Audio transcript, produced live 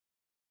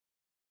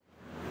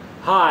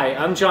Hi,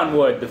 I'm John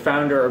Wood, the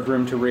founder of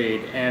Room to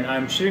Read, and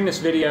I'm shooting this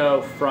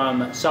video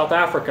from South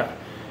Africa.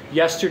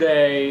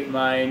 Yesterday,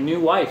 my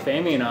new wife,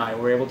 Amy, and I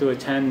were able to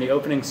attend the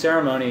opening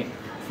ceremony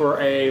for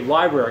a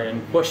library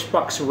in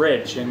Bushbucks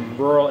Ridge in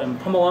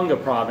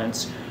Mpumalanga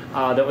province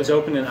that was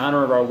opened in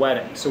honor of our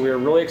wedding. So we were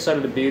really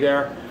excited to be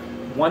there.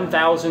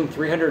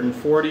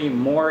 1,340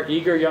 more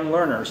eager young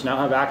learners now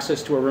have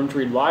access to a Room to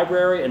Read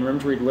library and Room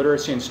to Read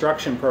literacy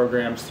instruction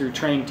programs through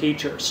trained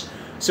teachers.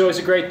 So it was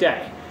a great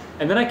day.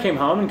 And then I came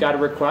home and got a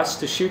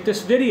request to shoot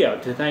this video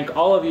to thank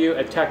all of you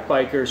at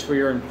TechBikers for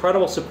your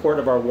incredible support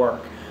of our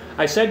work.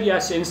 I said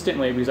yes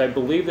instantly because I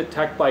believe that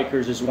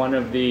TechBikers is one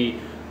of the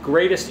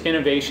greatest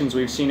innovations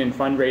we've seen in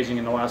fundraising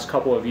in the last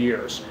couple of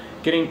years.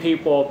 Getting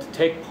people to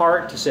take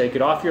part, to say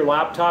get off your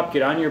laptop,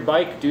 get on your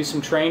bike, do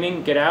some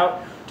training, get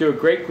out, do a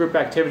great group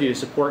activity to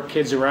support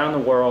kids around the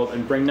world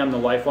and bring them the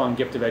lifelong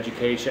gift of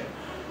education.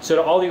 So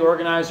to all the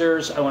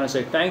organizers, I want to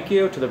say thank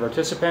you. To the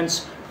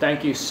participants,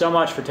 thank you so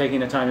much for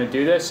taking the time to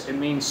do this. It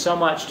means so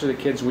much to the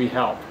kids we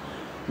help.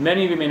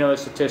 Many of you may know the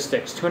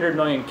statistics. 200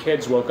 million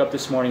kids woke up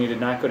this morning who did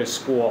not go to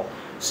school.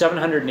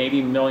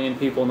 780 million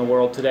people in the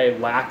world today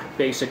lack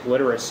basic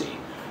literacy.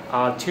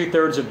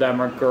 2/3 of them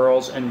are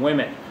girls and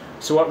women.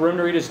 So what Room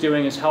to Read is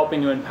doing is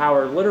helping to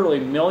empower literally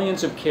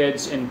millions of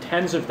kids in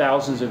tens of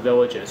thousands of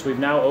villages. We've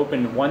now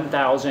opened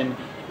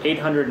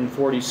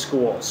 1,840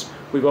 schools.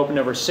 We've opened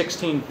over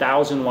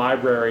 16,000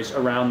 libraries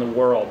around the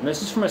world. And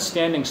this is from a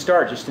standing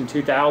start just in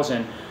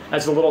 2000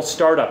 as a little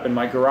startup in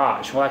my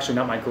garage. Well, actually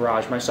not my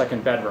garage, my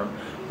second bedroom.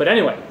 But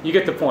anyway, you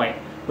get the point.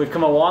 We've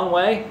come a long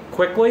way,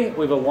 quickly.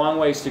 We have a long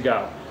ways to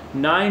go.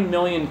 9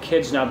 million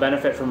kids now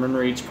benefit from Room to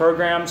Read's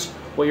programs.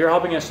 What you're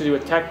helping us to do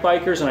with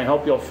TechBikers, and I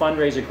hope you'll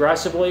fundraise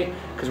aggressively,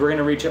 because we're going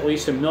to reach at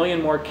least 1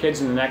 million more kids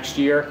in the next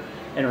year,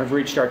 and have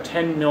reached our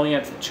 10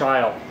 millionth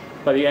child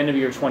by the end of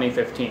year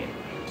 2015.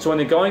 So when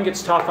the going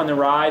gets tough on the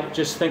ride,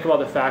 just think about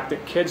the fact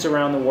that kids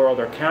around the world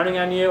are counting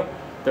on you,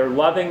 they're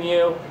loving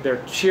you,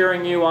 they're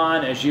cheering you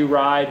on as you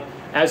ride,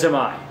 as am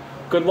I.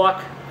 Good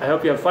luck. I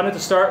hope you have fun at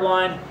the start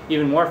line,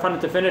 even more fun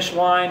at the finish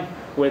line,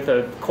 with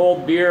a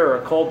cold beer or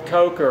a cold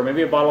Coke or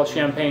maybe a bottle of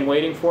champagne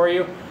waiting for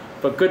you.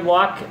 But good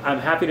luck. I'm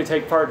happy to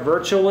take part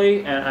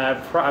virtually, and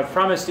I've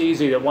promised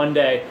Easy that one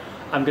day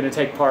I'm going to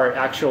take part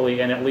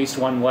actually in at least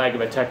one leg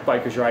of a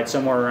TechBikers ride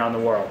somewhere around the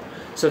world.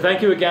 So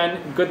thank you again,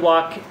 good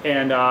luck,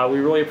 and we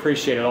really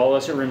appreciate it. All of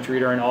us at Room to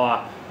Read are in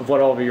awe of what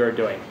all of you are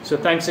doing. So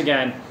thanks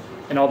again,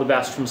 and all the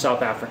best from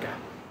South Africa.